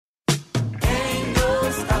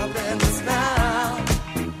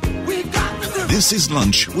This is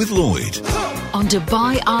Lunch with Lloyd on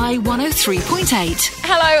Dubai Eye 103.8.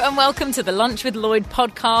 Hello and welcome to the Lunch with Lloyd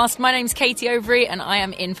podcast. My name's Katie Overy and I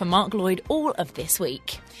am in for Mark Lloyd all of this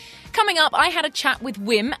week. Coming up, I had a chat with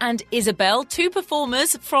Wim and Isabel, two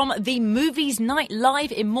performers from the Movies Night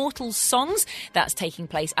Live Immortal Songs. That's taking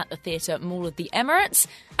place at the Theatre Mall of the Emirates.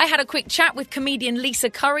 I had a quick chat with comedian Lisa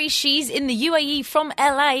Curry. She's in the UAE from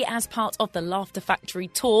LA as part of the Laughter Factory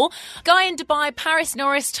tour. Guy in Dubai, Paris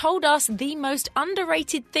Norris, told us the most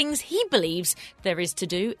underrated things he believes there is to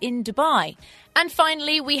do in Dubai. And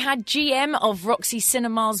finally, we had GM of Roxy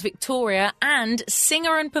Cinemas Victoria and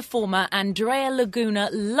singer and performer Andrea Laguna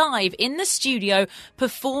live in the studio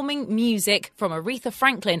performing music from Aretha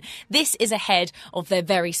Franklin. This is ahead of their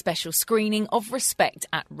very special screening of Respect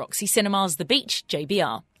at Roxy Cinemas The Beach,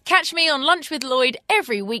 JBR. Catch me on Lunch with Lloyd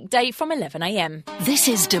every weekday from 11 a.m. This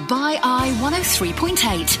is Dubai Eye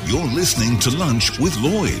 103.8. You're listening to Lunch with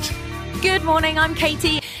Lloyd. Good morning, I'm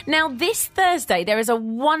Katie. Now, this Thursday, there is a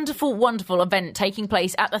wonderful, wonderful event taking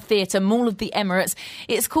place at the Theatre Mall of the Emirates.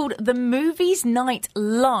 It's called the Movies Night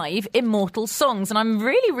Live Immortal Songs. And I'm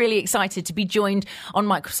really, really excited to be joined on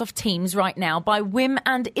Microsoft Teams right now by Wim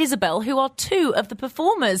and Isabel, who are two of the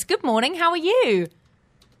performers. Good morning, how are you?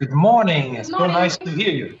 Good morning. It's so nice to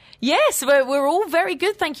hear you. Yes, we're all very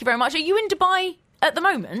good, thank you very much. Are you in Dubai at the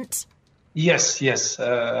moment? Yes.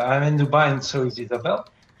 I'm in Dubai and so is Isabel.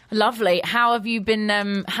 Lovely. How have you been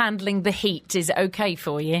handling the heat? Is it okay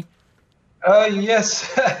for you?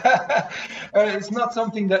 Yes. It's not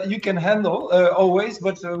something that you can handle always,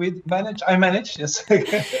 but I manage, yes. Well,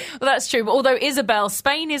 that's true. But although Isabel,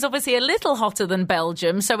 Spain is obviously a little hotter than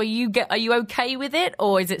Belgium. So are you okay with it,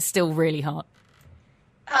 or is it still really hot?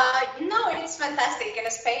 No, it's fantastic. In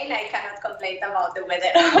Spain, I cannot complain about the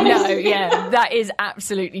weather. No, yeah, that is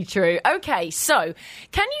absolutely true. Okay, so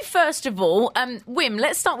can you first of all, Wim,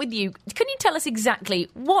 let's start with you. Can you tell us exactly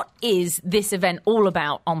what is this event all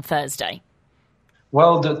about on Thursday?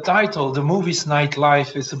 Well, the title, The Movies Night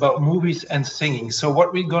Live, is about movies and singing. So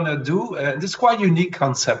what we're going to do, this is quite a unique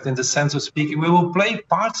concept in the sense of speaking. We will play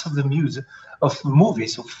parts of the music, of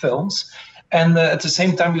movies, of films, and at the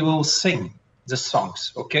same time we will sing the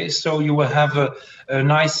songs. Okay, so you will have a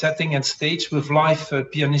nice setting and stage with live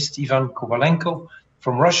pianist Ivan Kovalenko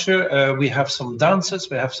from Russia. We have some dancers,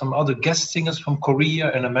 we have some other guest singers from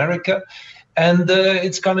Korea and America, and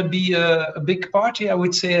it's going to be a big party, I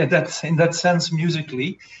would say, that in that sense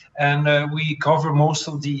musically. And we cover most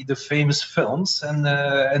of the famous films,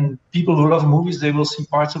 and people who love movies, they will see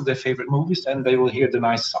parts of their favorite movies and they will hear the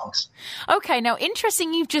nice songs. Okay, now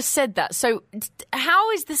interesting you've just said that. So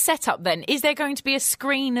how is the setup then? Is there going to be a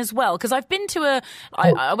screen as well? Because I've been to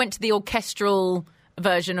I went to the orchestral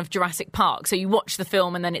version of Jurassic Park. So you watch the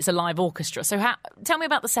film and then it's a live orchestra. So tell me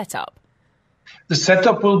about the setup. The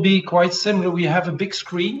setup will be quite similar. We have a big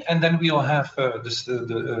screen, and then we'll have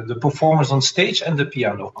the performers on stage and the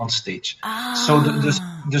piano on stage. So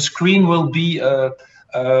the screen will be a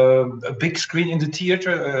big screen in the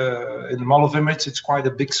theater. In the Mall of Emirates, it's quite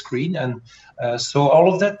a big screen, and so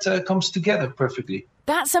all of that comes together perfectly.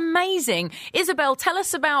 That's amazing. Isabel, tell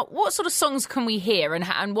us about what sort of songs can we hear,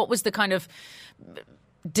 and what was the kind of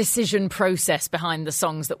decision process behind the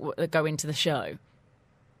songs that go into the show?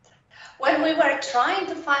 When we were trying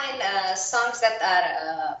to find songs that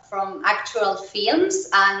are from actual films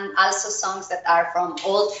and also songs that are from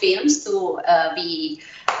old films to be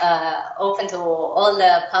open to all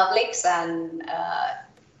the publics and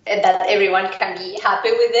that everyone can be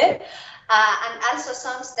happy with it. And also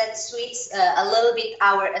songs that suits a little bit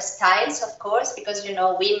our styles, of course, because, you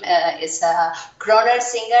know, Wim is a crooner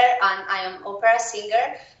singer and I am opera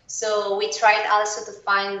singer. So we tried also to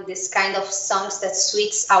find this kind of songs that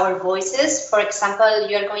suits our voices. For example,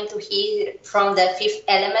 you're going to hear from the Fifth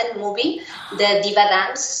Element movie, the Diva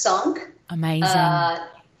Dance song. Amazing.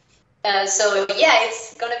 So yeah,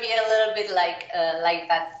 it's going to be a little bit like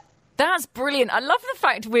that. That's brilliant. I love the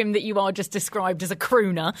fact, Wim, that you are just described as a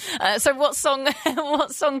crooner. So what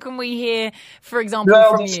song can we hear, for example,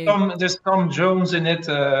 from you? There's Tom Jones in it.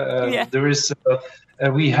 There is...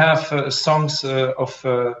 we have songs of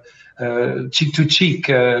Cheek to Cheek.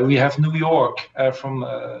 We have New York.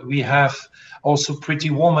 We have also Pretty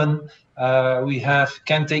Woman. We have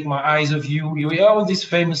Can't Take My Eyes Off You. We have all these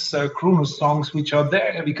famous crooner songs which are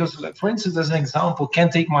there because, for instance, as an example,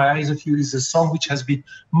 Can't Take My Eyes Off You is a song which has been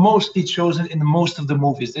mostly chosen in most of the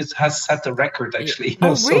movies. It has set a record, actually.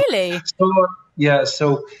 Oh, really?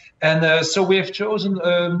 So we have chosen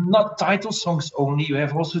not title songs only. We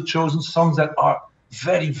have also chosen songs that are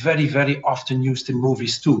very, very, very often used in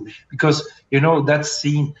movies too, because, that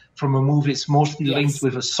scene from a movie is mostly linked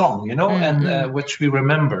with a song, and which we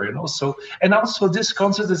remember, So, and also this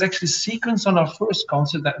concert is actually sequenced on our first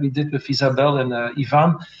concert that we did with Isabel and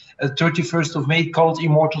Ivan, 31st of May, called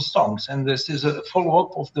Immortal Songs. And this is a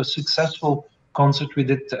follow-up of the successful concert we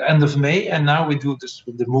did at the end of May, and now we do this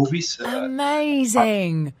with the movies.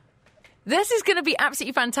 Amazing. This is going to be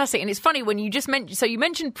absolutely fantastic. And it's funny when you just you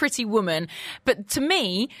mentioned Pretty Woman, but to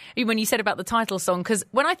me, when you said about the title song, because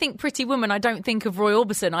when I think Pretty Woman, I don't think of Roy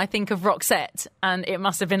Orbison, I think of Roxette, and It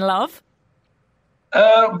Must Have Been Love.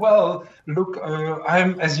 Well, look,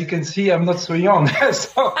 as you can see, I'm not so young,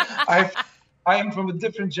 so I'm from a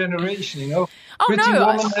different generation, Oh, Pretty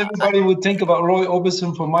Woman, everybody would think about Roy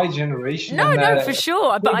Orbison for my generation. No, for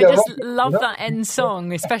sure. But I just love that end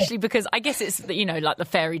song, especially because I guess it's, like the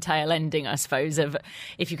fairy tale ending, I suppose, of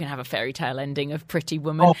if you can have a fairy tale ending of Pretty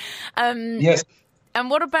Woman. Yes. And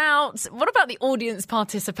what about the audience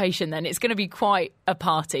participation then? It's going to be quite a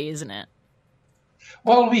party, isn't it?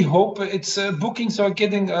 Well, we hope. It's bookings are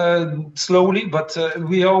getting slowly, but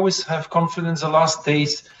we always have confidence the last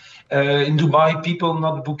days. In Dubai, people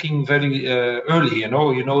not booking very early, you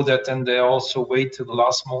know that, and they also wait till the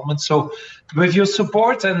last moment. So with your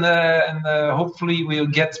support and hopefully we'll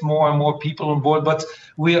get more and more people on board. But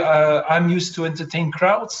I'm used to entertain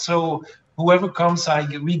crowds, so whoever comes,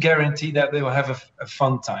 we guarantee that they will have a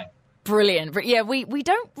fun time. Brilliant. Yeah, we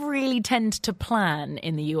don't really tend to plan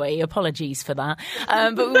in the UAE. Apologies for that.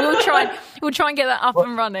 But we'll try and get that up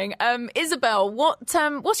and running. Isabel,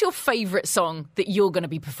 what's your favourite song that you're going to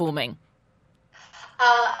be performing?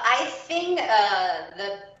 I think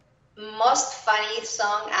the most funny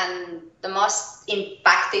song and the most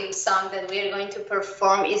impacting song that we are going to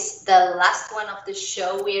perform is the last one of the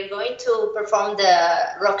show. We are going to perform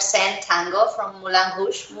the Roxanne tango from Moulin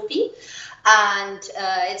Rouge movie. And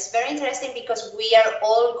it's very interesting because we are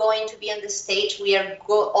all going to be on the stage. We are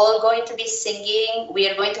all going to be singing. We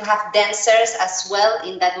are going to have dancers as well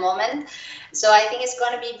in that moment. So I think it's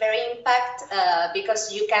going to be very impact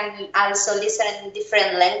because you can also listen in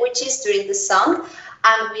different languages during the song.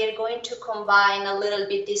 And we are going to combine a little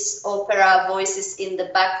bit these opera voices in the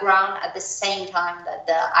background at the same time that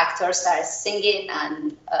the actors are singing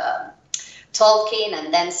and talking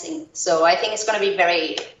and dancing. So I think it's going to be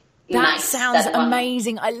very... That sounds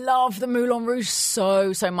amazing. I love the Moulin Rouge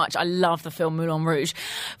so much. I love the film Moulin Rouge.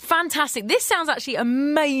 Fantastic. This sounds actually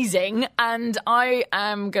amazing. And I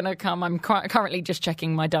am going to come. I'm currently just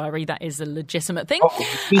checking my diary. That is a legitimate thing.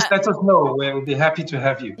 Please let us know. We'll be happy to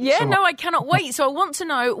have you. Yeah, I cannot wait. So I want to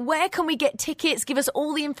know, where can we get tickets? Give us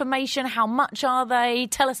all the information. How much are they?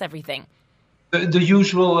 Tell us everything. The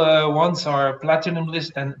usual ones are Platinum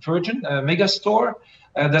List and Virgin Megastore.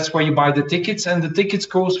 That's where you buy the tickets, and the tickets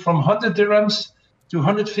goes from 100 dirhams to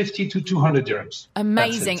 150 to 200 dirhams.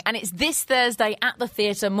 Amazing. And it's this Thursday at the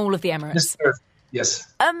Theatre, Mall of the Emirates. This Thursday,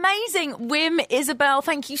 yes. Amazing. Wim, Isabel,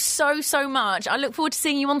 thank you so much. I look forward to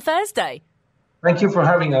seeing you on Thursday. Thank you for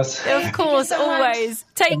having us. Of course, always.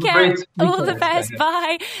 Take care. All the best.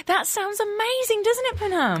 Bye. That sounds amazing, doesn't it,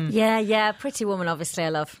 Poonam? Yeah. Pretty Woman, obviously, I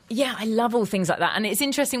love. Yeah, I love all things like that. And it's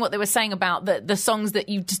interesting what they were saying about the songs that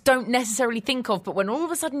you just don't necessarily think of, but when all of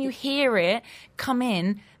a sudden you hear it come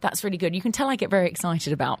in, that's really good. You can tell I get very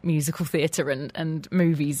excited about musical theatre and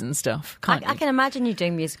movies and stuff, can't you? I can imagine you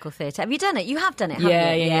doing musical theatre. Have you done it? You have done it,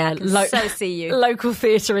 haven't you? Yeah. I can so see you. Local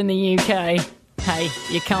theatre in the UK. Hey,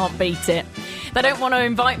 you can't beat it. They don't want to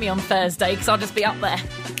invite me on Thursday because I'll just be up there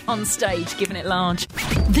on stage giving it large.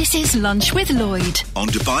 This is Lunch with Lloyd on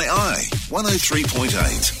Dubai Eye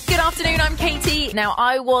 103.8. Good afternoon, I'm Katie. Now,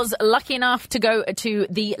 I was lucky enough to go to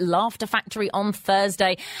the Laughter Factory on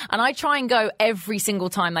Thursday, and I try and go every single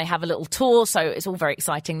time they have a little tour, so it's all very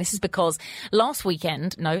exciting. This is because last week,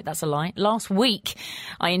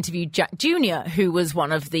 I interviewed Jack Jr., who was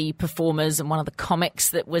one of the performers and one of the comics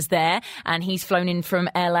that was there, and he's flown in from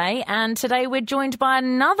LA, and today we're joined by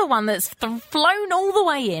another one that's flown all the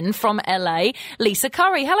way in from LA, Lisa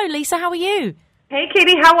Curry. Hello, Lisa, how are you? Hey,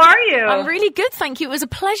 Katie, how are you? I'm really good, thank you. It was a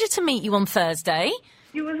pleasure to meet you on Thursday.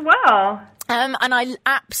 You as well. And I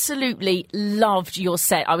absolutely loved your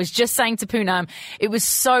set. I was just saying to Poonam, it was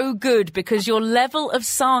so good because your level of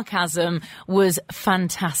sarcasm was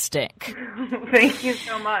fantastic. Thank you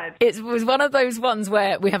so much. It was one of those ones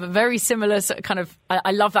where we have a very similar sort of kind of,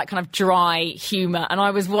 I love that kind of dry humour. And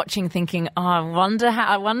I was watching thinking, I wonder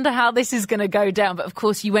how this is going to go down. But of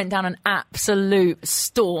course you went down an absolute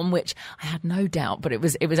storm, which I had no doubt, but it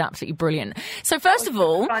was absolutely brilliant. So first of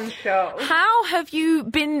all, fun show. How have you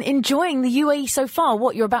been enjoying the UAE so far?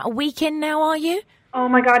 What, you're about a week in now, are you? Oh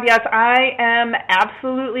my God, yes, I am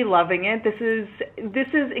absolutely loving it. This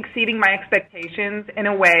is exceeding my expectations in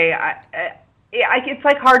a way. It's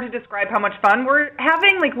like hard to describe how much fun we're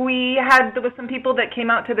having. Like there was some people that came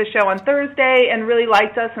out to the show on Thursday and really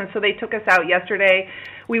liked us, and so they took us out yesterday.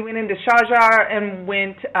 We went into Sharjah and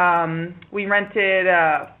we rented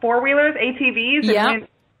four-wheelers, ATVs, and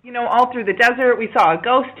went, all through the desert. We saw a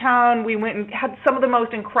ghost town. We went and had some of the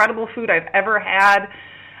most incredible food I've ever had.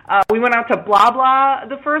 We went out to Blah Blah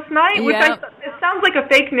the first night, which it sounds like a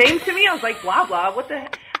fake name to me. I was like, Blah Blah, what the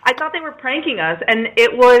heck? I thought they were pranking us, and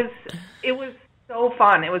it was so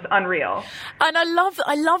fun. It was unreal. And I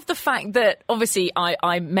love the fact that obviously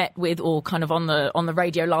I met with, or kind of on the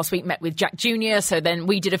radio last week, met with Jack Jr. So then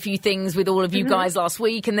we did a few things with all of you guys last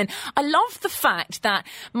week. And then I love the fact that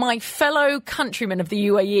my fellow countrymen of the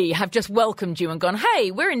UAE have just welcomed you and gone,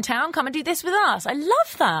 hey, we're in town, come and do this with us. I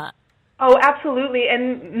love that. Oh, absolutely.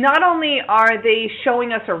 And not only are they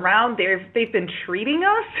showing us around, they've been treating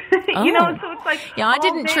us, so it's like... Yeah, I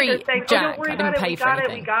didn't treat Jack. I didn't pay for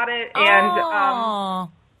anything. We got it. And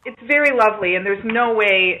it's very lovely, and there's no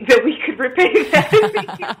way that we could repay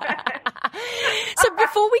that. So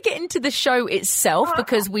before we get into the show itself,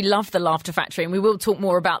 because we love the Laughter Factory, and we will talk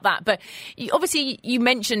more about that, but obviously you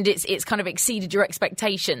mentioned it's kind of exceeded your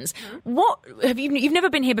expectations. What you've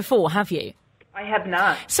never been here before, have you? I have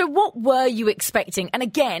not. So what were you expecting? And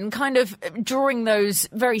again, kind of drawing those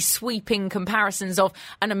very sweeping comparisons of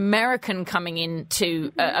an American coming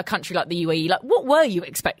into a country like the UAE, like what were you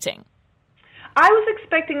expecting? I was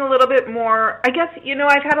expecting a little bit more. I guess,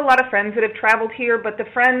 I've had a lot of friends that have traveled here, but the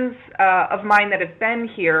friends of mine that have been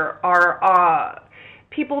here are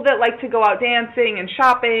people that like to go out dancing and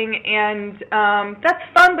shopping, and that's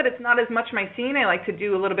fun, but it's not as much my scene. I like to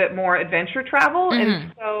do a little bit more adventure travel,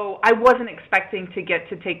 and so I wasn't expecting to get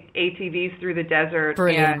to take ATVs through the desert.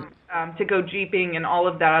 Brilliant. And to go jeeping and all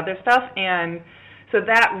of that other stuff, and so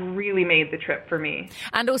that really made the trip for me.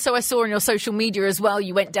 And also I saw on your social media as well,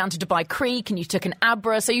 you went down to Dubai Creek and you took an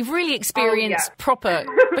Abra. So you've really experienced proper,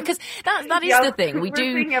 because that is the thing. We're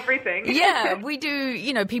seeing everything. Yeah, we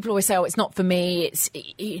do. People always say, oh, it's not for me. It's,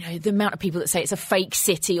 the amount of people that say it's a fake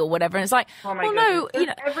city or whatever. And it's like, oh my goodness.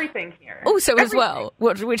 There's everything here. Also as well,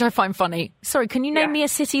 which I find funny. Sorry, can you name me a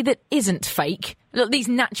city that isn't fake? These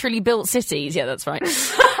naturally built cities. Yeah, that's right.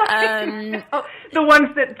 The ones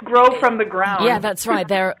that grow from the ground. Yeah, that's right.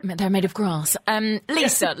 They're made of grass.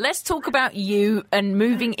 Lisa, let's talk about you and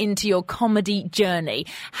moving into your comedy journey.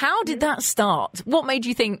 How did that start? What made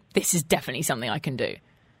you think this is definitely something I can do?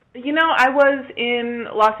 I was in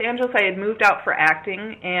Los Angeles. I had moved out for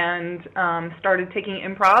acting and started taking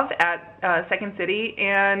improv at Second City,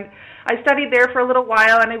 and I studied there for a little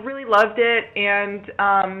while, and I really loved it,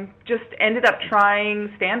 and just ended up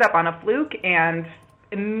trying stand-up on a fluke and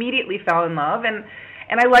immediately fell in love, and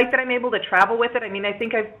I like that I'm able to travel with it. I mean, I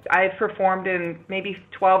think I've performed in maybe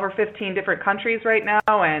 12 or 15 different countries right now,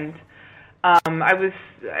 and I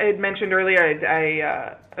had mentioned earlier,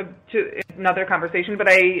 to another conversation, but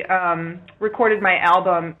I recorded my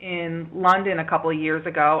album in London a couple of years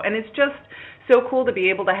ago, and it's just so cool to be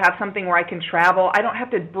able to have something where I can travel. I don't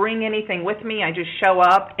have to bring anything with me. I just show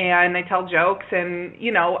up and I tell jokes, and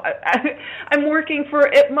I'm working for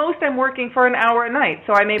an hour a night,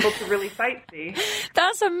 so I'm able to really sightsee.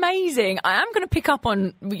 That's amazing. I am going to pick up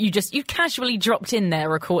on you casually dropped in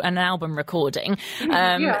there an album recording.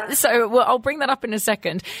 So I'll bring that up in a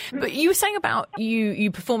second. But you were saying about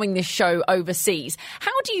you performing this show overseas.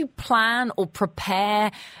 How do you plan or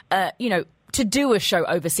prepare to do a show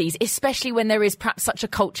overseas, especially when there is perhaps such a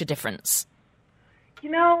culture difference?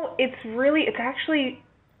 It's actually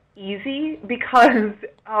easy because,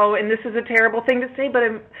 and this is a terrible thing to say, but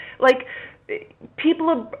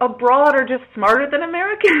people abroad are just smarter than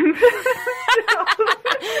Americans.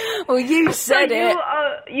 Well, you said it.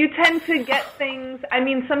 You tend to get things. I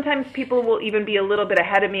mean, sometimes people will even be a little bit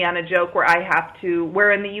ahead of me on a joke where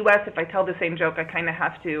in the U.S., if I tell the same joke, I kind of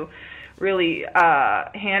have to really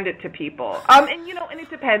hand it to people. And it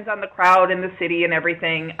depends on the crowd and the city and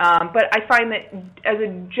everything. But I find that as a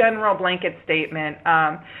general blanket statement,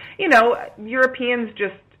 Europeans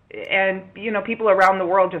just, and, people around the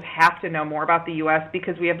world just have to know more about the U.S.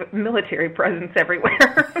 because we have a military presence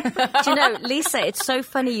everywhere. Lisa, it's so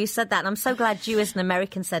funny you said that, and I'm so glad you as an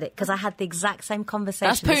American said it, because I had the exact same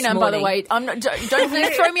conversation. That's Poonam, by the way. Don't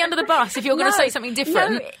throw me under the bus if you're going to say something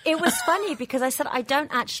different. No, it was funny because I said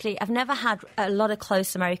I've never had a lot of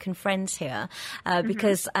close American friends here,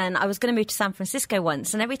 because, and I was going to move to San Francisco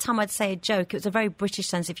once, and every time I'd say a joke, it was a very British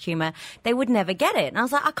sense of humour, they would never get it. And I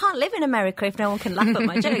was like, I can't live in America if no one can laugh at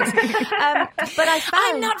my joke. But I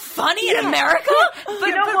found I'm not funny in America.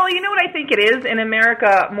 You know what I think it is in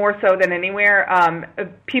America more so than anywhere.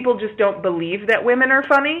 People just don't believe that women are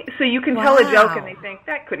funny, so you can tell a joke and they think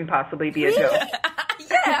that couldn't possibly be a joke.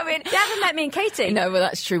 Yeah, I mean, you haven't met me and Katie. no, well,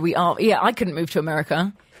 that's true. We are. Yeah, I couldn't move to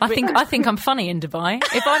America. I think I'm funny in Dubai.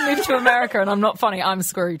 If I move to America and I'm not funny, I'm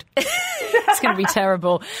screwed. It's going to be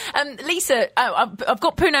terrible. Lisa, I've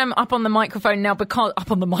got Poonam up on the microphone now because up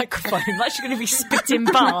on the microphone. I'm actually going to be spitting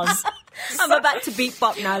bars. I'm about to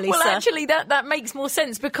beatbox now, Lisa. Well, actually, that makes more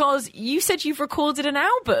sense because you said you've recorded an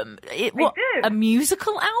album. I did. A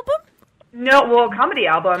musical album? No, well, a comedy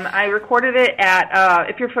album. I recorded it at,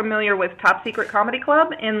 if you're familiar with Top Secret Comedy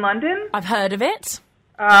Club in London. I've heard of it.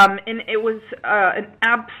 And it was an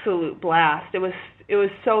absolute blast. It was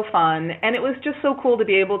so fun, and it was just so cool to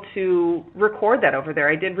be able to record that over there.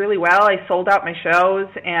 I did really well. I sold out my shows,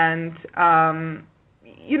 and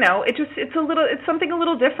it's something a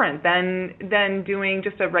little different than doing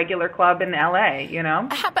just a regular club in LA.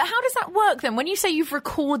 But how does that work then? When you say you've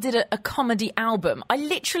recorded a comedy album, I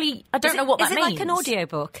don't know what that means. Is it like an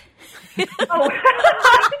audiobook?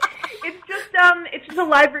 It's just a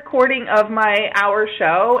live recording of my hour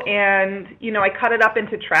show, and I cut it up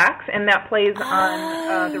into tracks, and that plays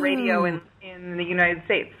on the radio in the United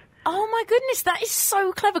States. Oh my goodness, that is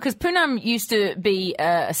so clever, because Poonam used to be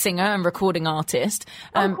a singer and recording artist.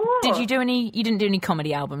 Cool. You didn't do any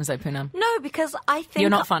comedy albums though, Poonam? No, because I think...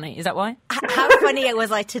 You're not funny, is that why? How funny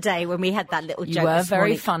was I today when we had that little joke? You were this very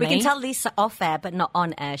morning? funny. We can tell Lisa off air, but not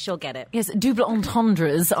on air. She'll get it. Yes, double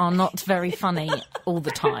entendres are not very funny all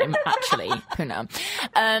the time, actually, Poonam.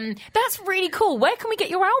 That's really cool. Where can we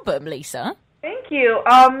get your album, Lisa? Thank you.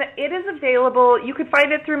 It is available. You could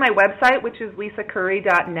find it through my website, which is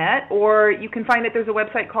lisacurry.net, or you can find it, there's a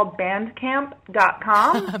website called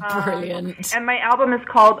bandcamp.com. Brilliant. And my album is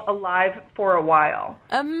called Alive for a While.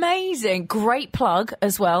 Amazing. Great plug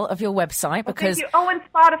as well of your website, because... Thank you. Oh, and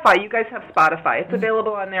Spotify. You guys have Spotify. It's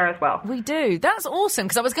available on there as well. We do. That's awesome,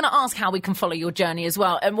 because I was going to ask how we can follow your journey as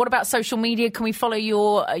well. And what about social media? Can we follow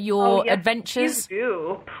your adventures? Please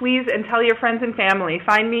do. Please, and tell your friends and family.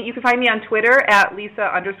 You can find me on Twitter at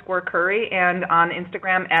Lisa_Curry and on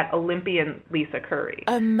Instagram at Olympian Lisa Curry.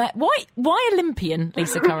 Why Olympian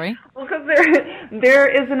Lisa Curry? Well, because there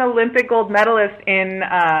is an Olympic gold medalist in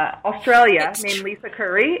Australia named Lisa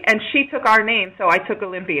Curry, and she took our name, so I took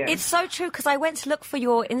Olympian. It's so true, because I went to look for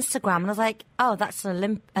your Instagram, and I was like, oh, that's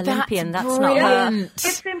Olympian. That's brilliant. Not her.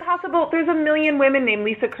 It's impossible. There's a million women named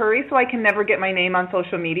Lisa Curry, so I can never get my name on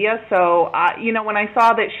social media. So, when I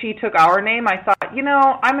saw that she took our name, I thought,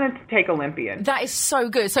 I'm going to take Olympian. That is so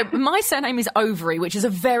good. So my surname is Overy, which is a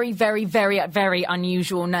very, very, very, very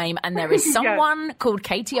unusual name. And there is someone called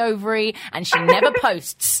Katie Overy, and she never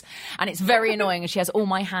posts. And it's very annoying, and she has all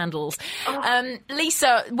my handles.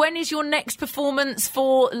 Lisa, when is your next performance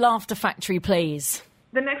for Laughter Factory, please?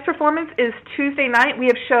 The next performance is Tuesday night. We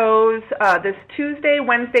have shows this Tuesday,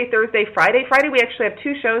 Wednesday, Thursday, Friday. Friday we actually have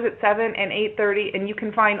 2 shows at 7 and 8:30, and you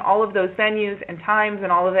can find all of those venues and times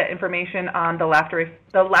and all of that information on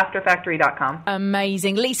laughterfactory.com.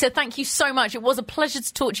 Amazing. Lisa, thank you so much. It was a pleasure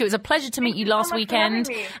to talk to you. It was a pleasure to meet you last weekend,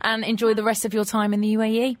 and enjoy the rest of your time in the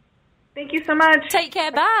UAE. Thank you so much. Take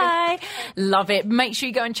care. Bye. Love it. Make sure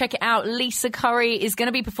you go and check it out. Lisa Curry is going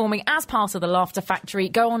to be performing as part of the Laughter Factory.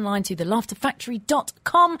 Go online to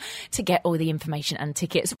thelaughterfactory.com to get all the information and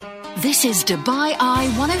tickets. This is Dubai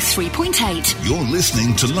Eye 103.8. You're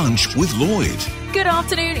listening to Lunch with Lloyd. Good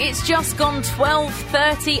afternoon. It's just gone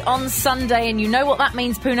 12:30 on Sunday, and you know what that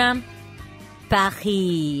means, Poonam?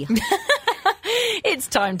 Paris. It's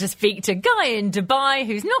time to speak to Guy in Dubai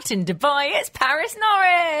who's not in Dubai. It's Paris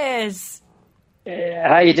Norris.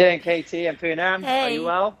 How you doing, Katie and Poonam? Hey. Are you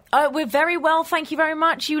well? We're very well, thank you very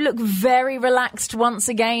much. You look very relaxed once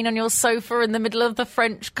again on your sofa in the middle of the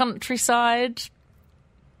French countryside.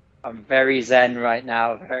 I'm very zen right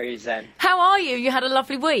now, very zen. How are you? You had a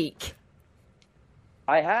lovely week.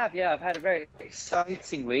 I have, yeah. I've had a very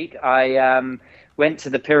exciting week. I went to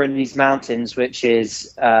the Pyrenees Mountains, which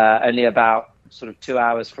is only about sort of 2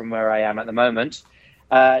 hours from where I am at the moment.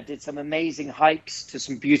 Did some amazing hikes to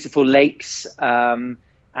some beautiful lakes, and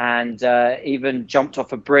even jumped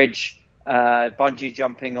off a bridge, bungee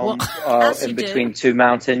jumping on in between 2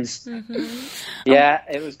 mountains. Mm-hmm. Yeah,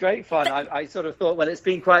 it was great fun. I sort of thought, well, it's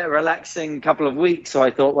been quite a relaxing couple of weeks, so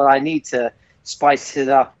I thought, well, I need to spice it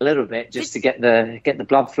up a little bit just to get the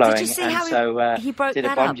blood flowing. Did you see how he broke did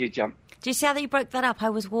that a bungee jump. Do you see how you broke that up?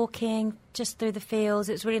 I was walking just through the fields.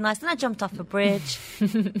 It was really nice. Then I jumped off a bridge.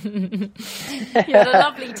 You had a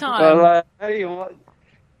lovely time. Well, tell you what,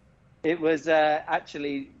 It was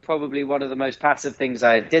actually probably one of the most passive things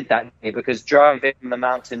I did that day, because driving the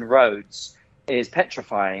mountain roads is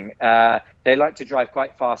petrifying. They like to drive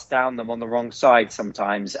quite fast down them on the wrong side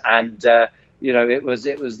sometimes, and it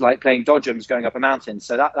was like playing dodgems going up a mountain.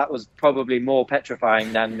 So that was probably more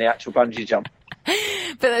petrifying than the actual bungee jump.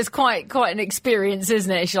 But there's quite an experience,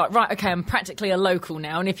 isn't it? It's like, right, okay, I'm practically a local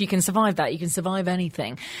now, and if you can survive that, you can survive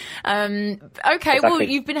anything. Okay, exactly. Well,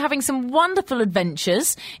 you've been having some wonderful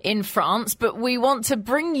adventures in France, but we want to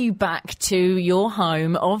bring you back to your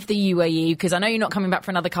home of the UAE, because I know you're not coming back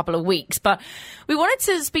for another couple of weeks, but we wanted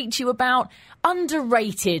to speak to you about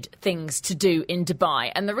underrated things to do in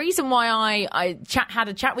Dubai. And the reason why I had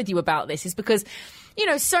a chat with you about this is because,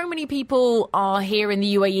 so many people are here in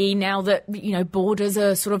the UAE now that, borders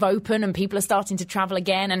are sort of open and people are starting to travel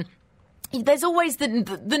again. And there's always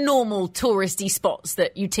the normal touristy spots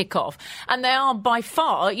that you tick off. And they are by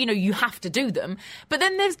far, you have to do them. But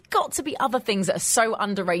then there's got to be other things that are so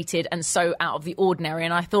underrated and so out of the ordinary.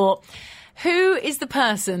 And I thought, who is the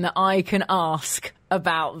person that I can ask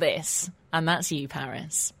about this? And that's you,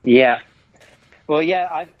 Paris. Yeah. Well,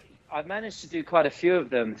 yeah, I've managed to do quite a few of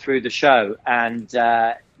them through the show. And,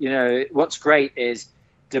 what's great is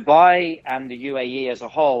Dubai and the UAE as a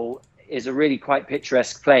whole is a really quite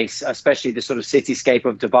picturesque place, especially the sort of cityscape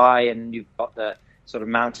of Dubai. And you've got the sort of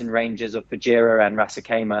mountain ranges of Fujairah and Ras Al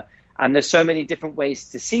Khaimah. And there's so many different ways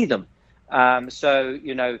to see them. There's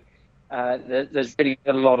really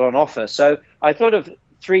a lot on offer. So I thought of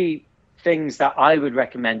 3 things that I would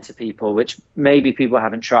recommend to people, which maybe people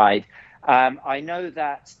haven't tried. I know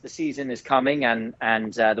that the season is coming and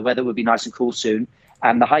the weather will be nice and cool soon,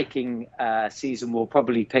 and the hiking season will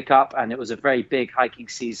probably pick up, and it was a very big hiking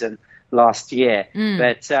season last year.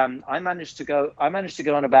 But I managed to go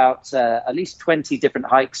on about at least 20 different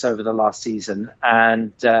hikes over the last season,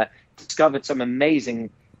 and discovered some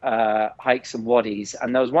amazing hikes and wadis.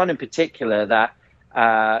 And there was one in particular that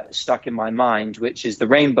stuck in my mind, which is the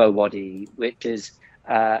Rainbow Wadi, which is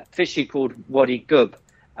officially called Wadi Gub,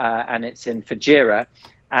 and it's in Fujairah,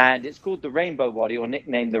 and it's called the Rainbow Wadi, or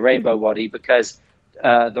nicknamed the Rainbow Wadi, because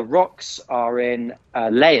the rocks are in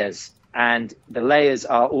layers, and the layers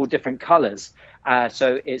are all different colors,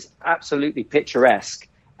 so it's absolutely picturesque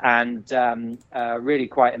and really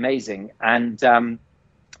quite amazing. And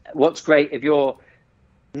what's great, if you're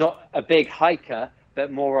not a big hiker but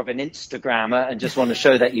more of an Instagrammer and just want to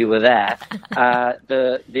show that you were there,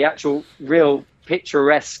 the actual real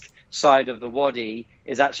picturesque side of the wadi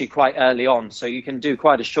is actually quite early on. So you can do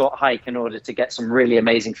quite a short hike in order to get some really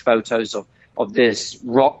amazing photos of this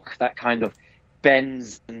rock that kind of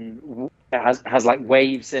bends and has like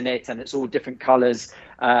waves in it, and it's all different colors.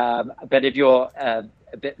 But if you're a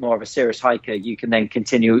bit more of a serious hiker, you can then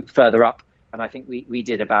continue further up. And I think we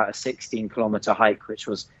did about a 16-kilometer hike, which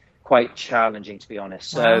was quite challenging, to be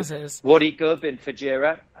honest. So Wadi Gub in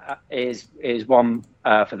Fujairah is one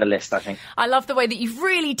for the list, I think. I love the way that you've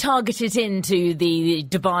really targeted into the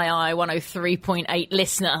Dubai Eye 103.8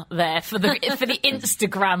 listener there for the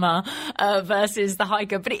Instagrammer versus the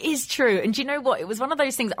hiker. But it is true. And do you know what? It was one of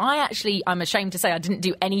those things. I'm ashamed to say I didn't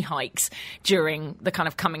do any hikes during the kind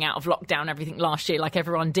of coming out of lockdown, everything last year, like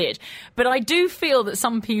everyone did. But I do feel that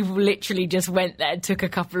some people literally just went there, took a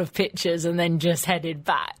couple of pictures and then just headed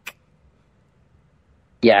back.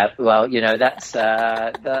 Yeah, well, that's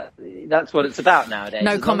what it's about nowadays.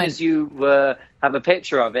 No comment. As long as you have a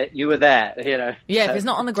picture of it, you were there, Yeah, so. If it's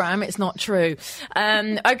not on the gram, it's not true.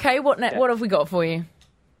 Okay, what have we got for you?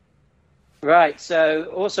 Right, so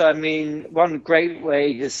also, one great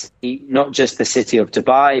way to see not just the city of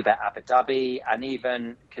Dubai, but Abu Dhabi, and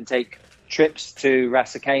even can take trips to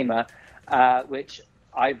Ras Al Khaimah, which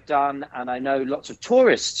I've done, and I know lots of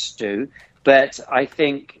tourists do, but I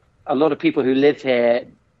think a lot of people who live here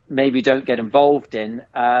maybe don't get involved in,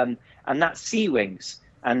 and that's Sea Wings.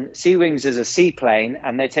 And Sea Wings is a seaplane,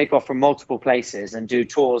 and they take off from multiple places and do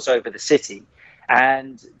tours over the city.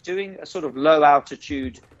 And doing a sort of low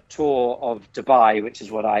altitude tour of Dubai, which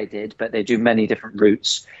is what I did, but they do many different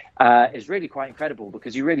routes, is really quite incredible,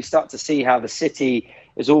 because you really start to see how the city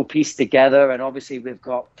is all pieced together. And obviously we've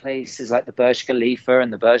got places like the Burj Khalifa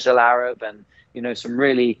and the Burj Al Arab, and some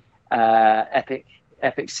really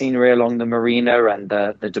epic scenery along the marina and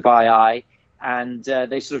the Dubai Eye, and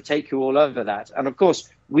they sort of take you all over that. And of course,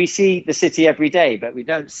 we see the city every day, but we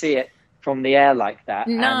don't see it from the air like that.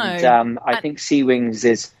 No. And I think Sea Wings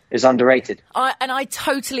is is underrated. I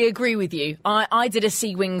totally agree with you. I did a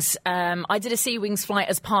Sea Wings flight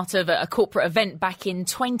as part of a corporate event back in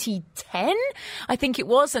 2010, I think it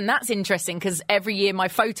was, and that's interesting because every year my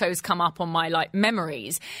photos come up on my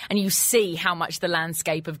memories, and you see how much the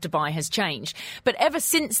landscape of Dubai has changed. But ever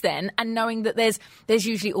since then, and knowing that there's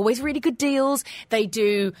usually always really good deals, they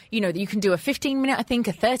do, you can do a 15-minute, I think,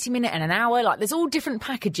 a 30-minute, and an hour. There's all different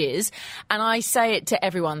packages, and I say it to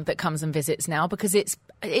everyone that comes and visits now because it's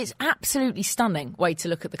absolutely stunning way to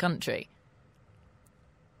look at the country.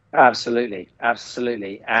 Absolutely.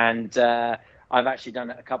 And I've actually done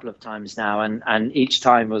it a couple of times now, and each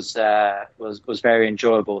time was very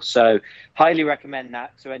enjoyable. So highly recommend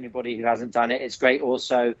that to anybody who hasn't done it. It's great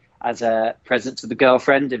also as a present to the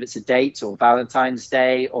girlfriend if it's a date or Valentine's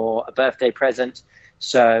Day or a birthday present.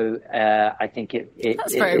 So I think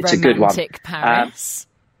it's a good one. Paris.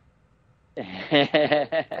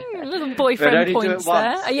 Little boyfriend points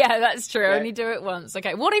there. Yeah, that's true. Yeah. Only do it once.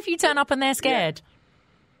 Okay. What if you turn up and they're scared?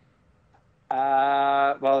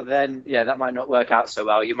 Well, then, that might not work out so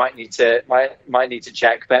well. You might need to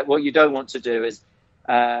check. But what you don't want to do is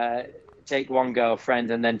take one girlfriend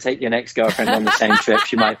and then take your next girlfriend on the same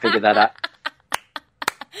trip. You might figure that out.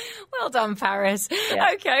 Well done, Paris.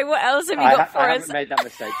 Yeah. Okay, what else have you got for us? I haven't made that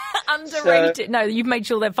mistake. Underrated. No, you've made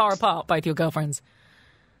sure they're far apart, both your girlfriends.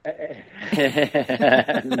 No.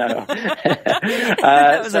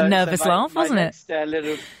 That was a nervous laugh, wasn't it?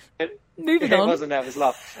 Moving on. It was a nervous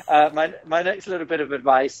laugh. My next little bit of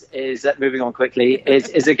advice is that moving on quickly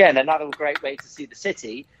is again another great way to see the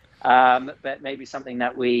city, but maybe something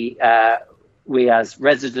that we as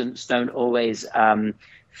residents don't always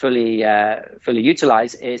fully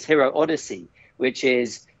utilize is Hero Odyssey, which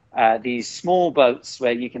is these small boats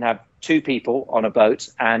where you can have two people on a boat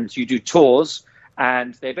and you do tours.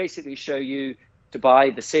 And they basically show you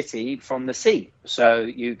Dubai, the city, from the sea. So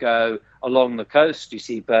you go along the coast, you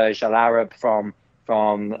see Burj Al Arab from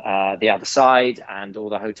the other side and all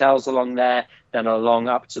the hotels along there, then along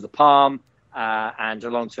up to the Palm and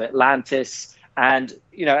along to Atlantis. And,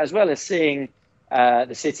 as well as seeing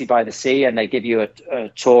the city by the sea, and they give you a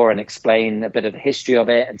tour and explain a bit of the history of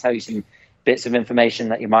it and tell you some bits of information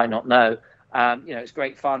that you might not know. It's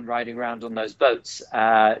great fun riding around on those boats.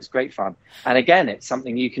 It's great fun. And again, it's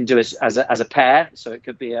something you can do as a pair. So it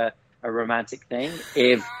could be a romantic thing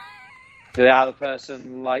if the other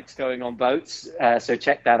person likes going on boats. So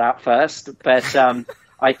check that out first. But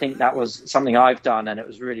I think that was something I've done, and it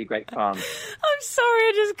was really great fun. I'm sorry,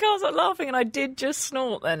 I just can't stop laughing, and I did just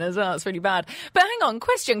snort then as well. It's really bad. But hang on,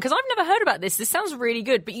 question, because I've never heard about this. This sounds really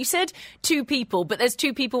good, but you said two people, but there's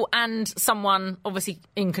two people and someone obviously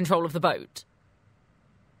in control of the boat.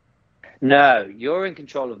 No, you're in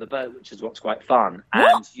control of the boat, which is what's quite fun.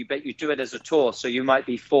 And you do it as a tour. So you might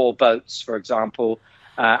be 4 boats, for example,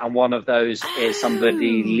 and one of those is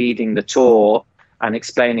somebody leading the tour and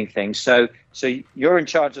explaining things. So you're in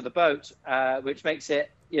charge of the boat, which makes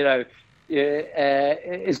it,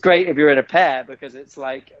 it's great if you're in a pair because it's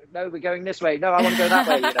like, no, we're going this way. No, I want to go that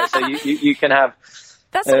way. So you can have.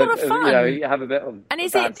 That's a lot of fun. You have a bit of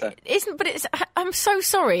and banter. I'm so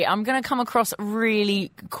sorry. I'm going to come across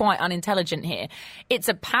really quite unintelligent here. It's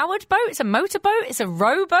a powered boat. It's a motorboat. It's a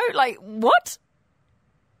rowboat. Like what?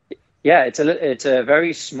 Yeah, it's a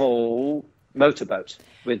very small motorboat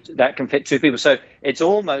that can fit 2 people. So it's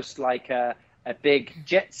almost like a big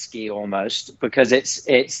jet ski almost because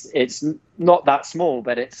it's not that small,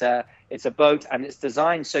 but it's a boat and it's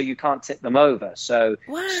designed so you can't tip them over. So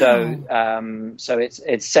wow. So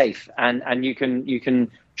it's safe and you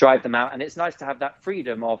can drive them out, and it's nice to have that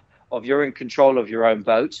freedom of you're in control of your own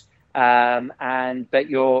boat, but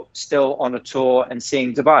you're still on a tour and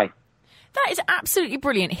seeing Dubai. That is absolutely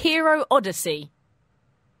brilliant. Hero Odyssey.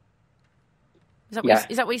 Is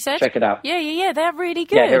that what you said? Check it out. Yeah. They're really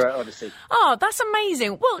good. Yeah, Hero Odyssey. Oh, that's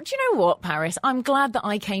amazing. Well, do you know what, Paris? I'm glad that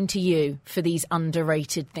I came to you for these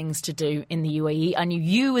underrated things to do in the UAE. I knew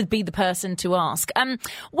you would be the person to ask.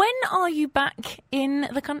 When are you back in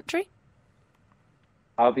the country?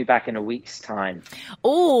 I'll be back in a week's time.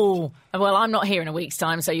 Oh, well, I'm not here in a week's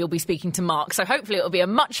time, so you'll be speaking to Mark. So hopefully it'll be a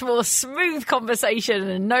much more smooth conversation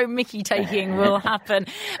and no Mickey taking will happen.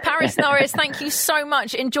 Paris Norris, thank you so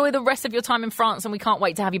much. Enjoy the rest of your time in France, and we can't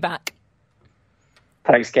wait to have you back.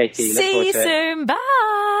 Thanks, Katie. See you soon. Bye.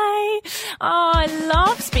 Oh, I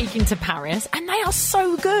love speaking to Paris, and they are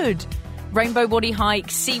so good. Rainbow Body Hike,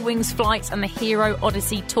 Sea Wings flights and the Hero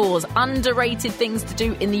Odyssey tours. Underrated things to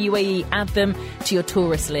do in the UAE. Add them to your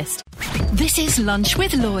tourist list. This is Lunch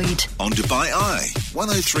with Lloyd on Dubai Eye.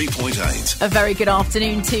 103.8. A very good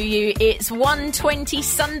afternoon to you. It's 1:20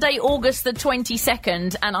 Sunday, August the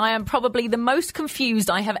 22nd, and I am probably the most confused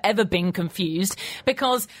I have ever been confused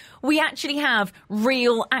because we actually have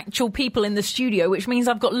real, actual people in the studio, which means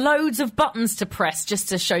I've got loads of buttons to press just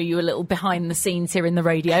to show you a little behind the scenes here in the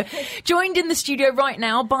radio. Joined in the studio right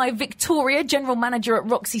now by Victoria, General Manager at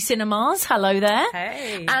Roxy Cinemas. Hello there.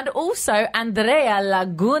 Hey. And also Andrea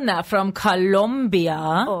Laguna from Colombia.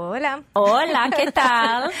 Hola. Hola, ¿qué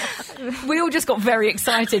tal? We all just got very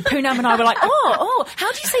excited. Poonam and I were like, oh,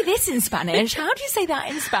 how do you say this in Spanish? How do you say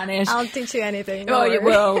that in Spanish? I'll teach you anything. Oh, you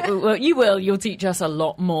will. You will. You'll teach us a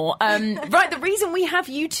lot more. Right, the reason we have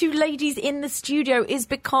you two ladies in the studio is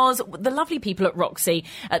because the lovely people at Roxy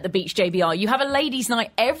at the Beach JBR, you have a ladies'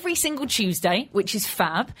 night every single Tuesday, which is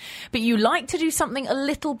fab, but you like to do something a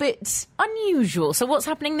little bit unusual. So what's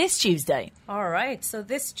happening this Tuesday? All right, so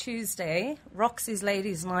this Tuesday, Roxy's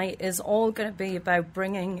Ladies' Night is all going to be about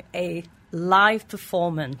bringing a live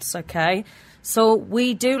performance, okay? So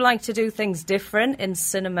we do like to do things different in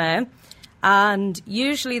cinema, and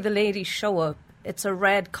usually the ladies show up. It's a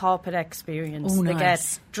red carpet experience. Oh, They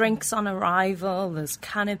nice. get drinks on arrival, there's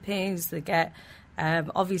canapes, they get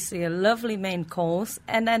obviously a lovely main course,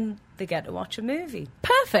 and then they get to watch a movie.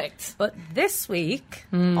 Perfect. But this week,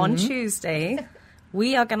 on Tuesday,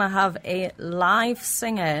 we are going to have a live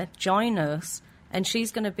singer join us, and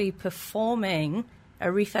she's going to be performing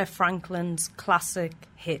Aretha Franklin's classic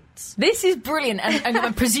hits. This is brilliant,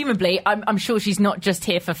 and presumably, I'm sure she's not just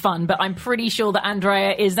here for fun, but I'm pretty sure that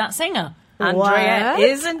Andrea is that singer. Andrea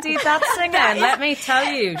is indeed that singer, and let me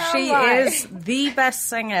tell you, she is the best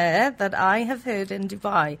singer that I have heard in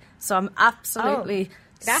Dubai. So I'm absolutely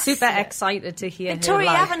super excited to hear Victoria,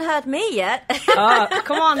 her you live. haven't heard me yet.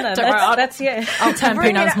 Come on then, Don't worry, let's hear. I'll turn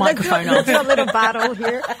Poonam's microphone off. Let's do a little battle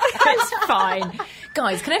here. It's fine.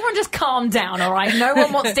 Guys, can everyone just calm down, all right? No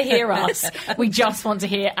one wants to hear us. We just want to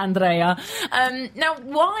hear Andrea. Now,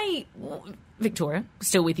 why... Victoria,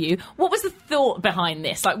 still with you. What was the thought behind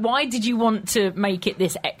this? Like, why did you want to make it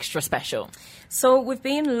this extra special? So we've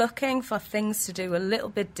been looking for things to do a little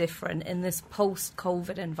bit different in this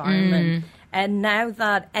post-COVID environment. And now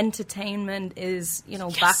that entertainment is,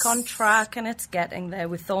 back on track and it's getting there,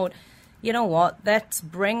 we thought, you know what, let's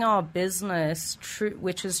bring our business,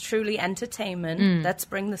 which is truly entertainment, let's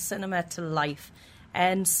bring the cinema to life.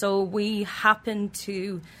 And so we happened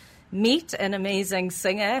to meet an amazing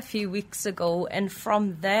singer a few weeks ago, and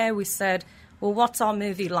from there we said, well, what's our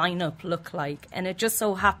movie lineup look like? And it just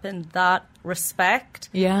so happened that Respect,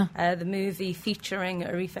 the movie featuring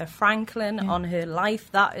Aretha Franklin on her life,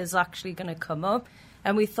 that is actually going to come up.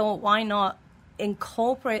 And we thought, why not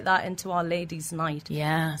incorporate that into our ladies' night?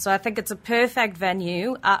 Yeah. So I think it's a perfect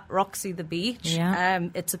venue at Roxy the Beach. Yeah.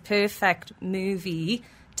 It's a perfect movie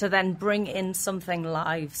to then bring in something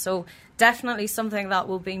live. So definitely something that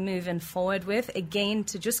we'll be moving forward with, again,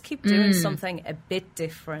 to just keep doing something a bit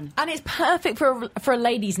different. And it's perfect for a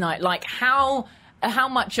ladies' night. Like, how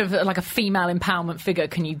much of like a female empowerment figure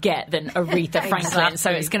can you get than Aretha Franklin? Exactly.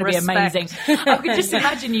 So it's going to be amazing. I could just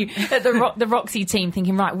imagine you at the Roxy team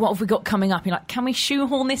thinking, right, what have we got coming up? You're like, can we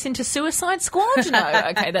shoehorn this into Suicide Squad? No,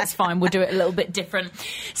 okay, that's fine. We'll do it a little bit different.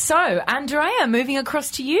 So, Andrea, moving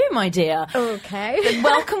across to you, my dear. Okay.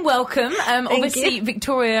 Welcome. Obviously,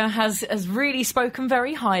 Victoria has really spoken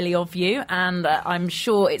very highly of you, and I'm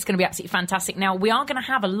sure it's going to be absolutely fantastic. Now, we are going to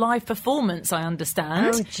have a live performance, I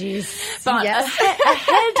understand. Oh, jeez. But Yes.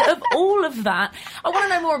 ahead of all of that, I want to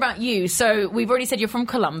know more about you. So we've already said you're from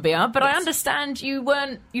Colombia, but I understand you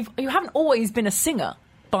haven't always been a singer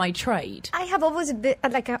by trade. I have always been,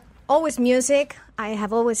 always music. I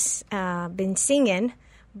have always been singing,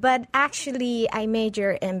 but actually I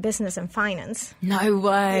major in business and finance. No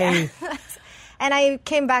way. Yeah. And I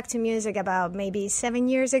came back to music about maybe 7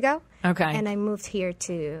 years ago. Okay. And I moved here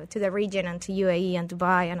to the region and to UAE and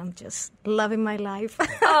Dubai, and I'm just loving my life.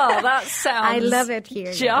 Oh, that sounds I love it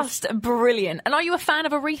here. Just brilliant. And are you a fan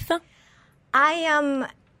of Aretha? I am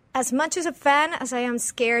as much as a fan as I am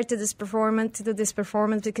scared to do this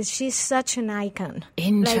performance because she's such an icon.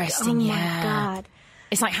 Interesting, like, oh my God.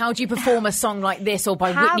 It's like, how do you perform a song like this or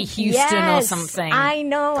by Whitney Houston or something? I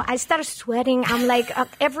know. I started sweating. I'm like,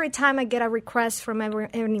 every time I get a request from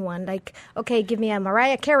anyone, like, okay, give me a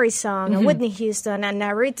Mariah Carey song, a Whitney Houston, and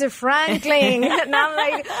Aretha Franklin. And I'm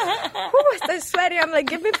like, I'm sweating. I'm like,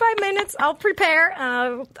 give me 5 minutes. I'll prepare.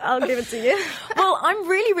 I'll give it to you. Well, I'm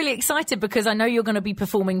really, really excited because I know you're going to be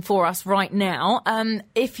performing for us right now.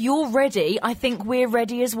 If you're ready, I think we're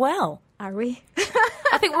ready as well. Are we?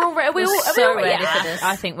 I think we're all ready. We're so ready for this.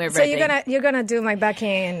 I think we're So ready. you're gonna do my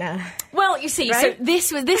backing. Well, you see, Right? so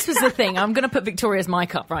this was the thing. I'm going to put Victoria's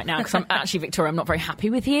mic up right now because I'm actually, Victoria, I'm not very happy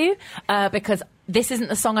with you because this isn't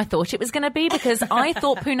the song I thought it was going to be, because I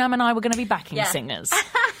thought Poonam and I were going to be backing singers.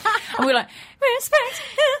 And we were like, respect.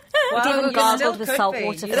 Well, you gargled still with could salt be.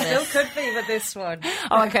 water You for still this. could be with this one.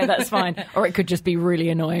 Oh, okay, that's fine. Or it could just be really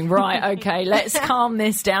annoying. Right, okay, let's calm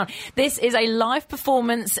this down. This is a live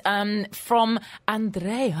performance from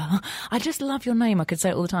Andrea. I just love your name. I could say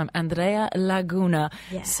it all the time. Andrea Laguna.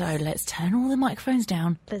 Yes. So let's turn all the microphones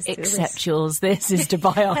down, Let's do except this. yours. This is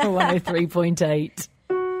Dubai Eye 103.8.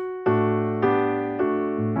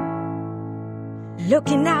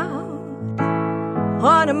 Looking out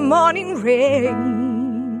on a morning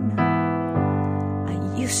rain,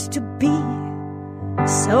 I used to be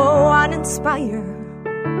so uninspired,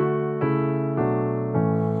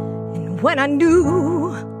 and when I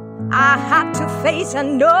knew I had to face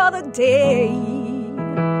another day,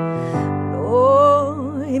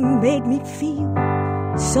 oh, it made me feel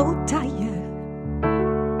so tired.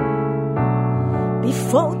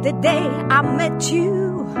 Before the day I met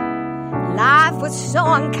you, life was so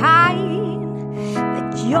unkind,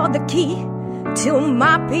 but you're the key to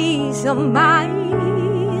my peace of mind.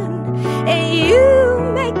 And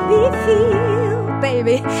you make me feel,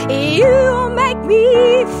 baby, you make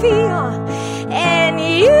me feel, and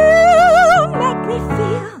you make me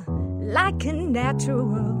feel like a natural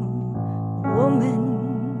woman.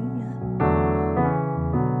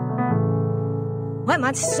 When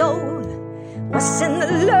my soul was in the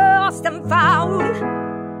lost and found,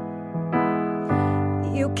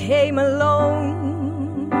 you came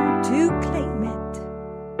along to claim it.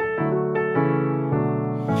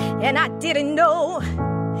 And I didn't know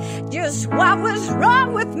just what was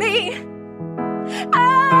wrong with me.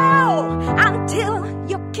 Oh, until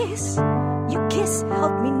your kiss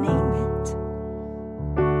helped me name it.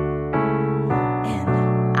 And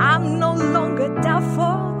I'm no longer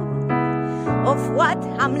doubtful of what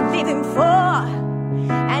I'm living for.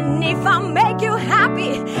 And if I make you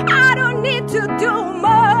happy, I don't need to do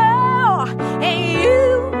more. And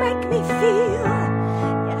you make me feel,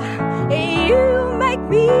 yeah, and you make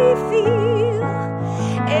me feel,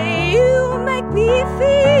 and you make me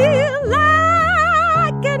feel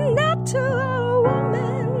like a natural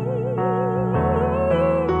woman.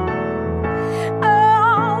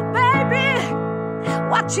 Oh, baby,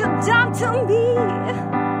 what you done to me.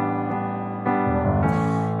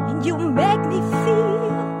 You make me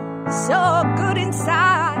feel so good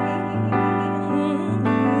inside.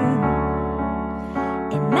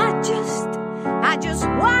 And I just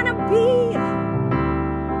wanna be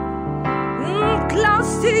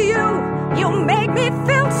close to you. You make me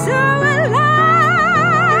feel so alive.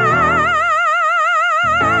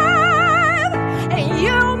 And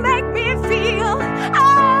you make me feel,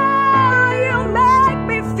 oh, you make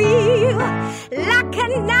me feel like a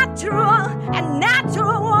natural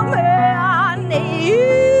woman. And you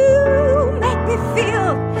make me feel,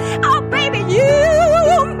 oh baby, you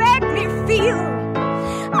make me feel,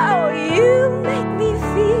 oh, you make me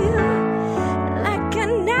feel like a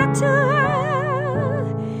natural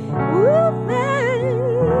woman.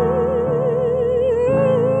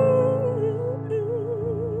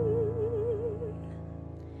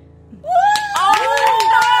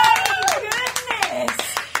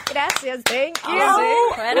 Gracias, thank you. Oh,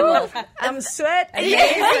 incredible. I'm sweating.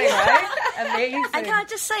 Amazing, right? Amazing. And can I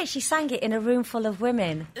just say, she sang it in a room full of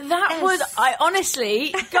women. That was, I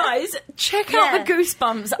honestly, guys, check Yeah. out the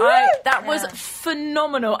goosebumps. That was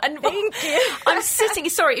phenomenal. And Thank you. I'm sitting,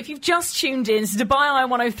 sorry, if you've just tuned in, it's Dubai Eye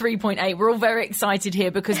 103.8. We're all very excited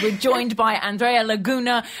here because we're joined by Andrea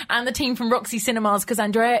Laguna and the team from Roxy Cinemas, because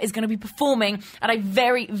Andrea is going to be performing at a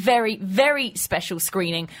very, very, very special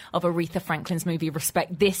screening of Aretha Franklin's movie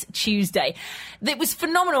Respect this Tuesday. It was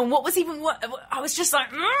phenomenal. And what was even, I was just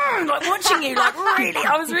like watching you, like really,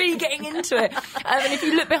 I was really getting into it. And if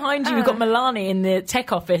you look behind you, we've got Milani in the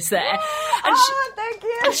tech office there. And Thank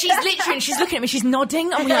you. and she's literally, she's looking at me, she's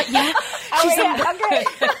nodding, and we're like, yeah. Okay.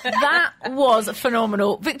 That was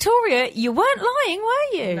phenomenal. Victoria, you weren't lying,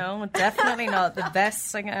 were you? No, definitely not. The best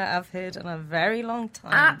singer I've heard in a very long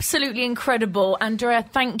time. Absolutely incredible. Andrea,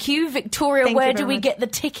 thank you. Victoria, Thank you where very do we much. get the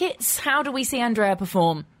tickets? How do we see Andrea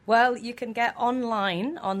perform? Well, you can get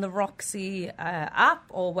online on the Roxy app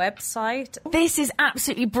or website. This is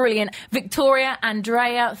absolutely brilliant. Victoria,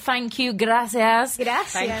 Andrea, thank you. Gracias.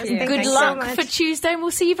 Gracias. Thank you. Good Thanks so luck much. for Tuesday, and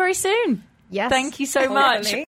we'll see you very soon. Yes. Thank you so much. Hopefully.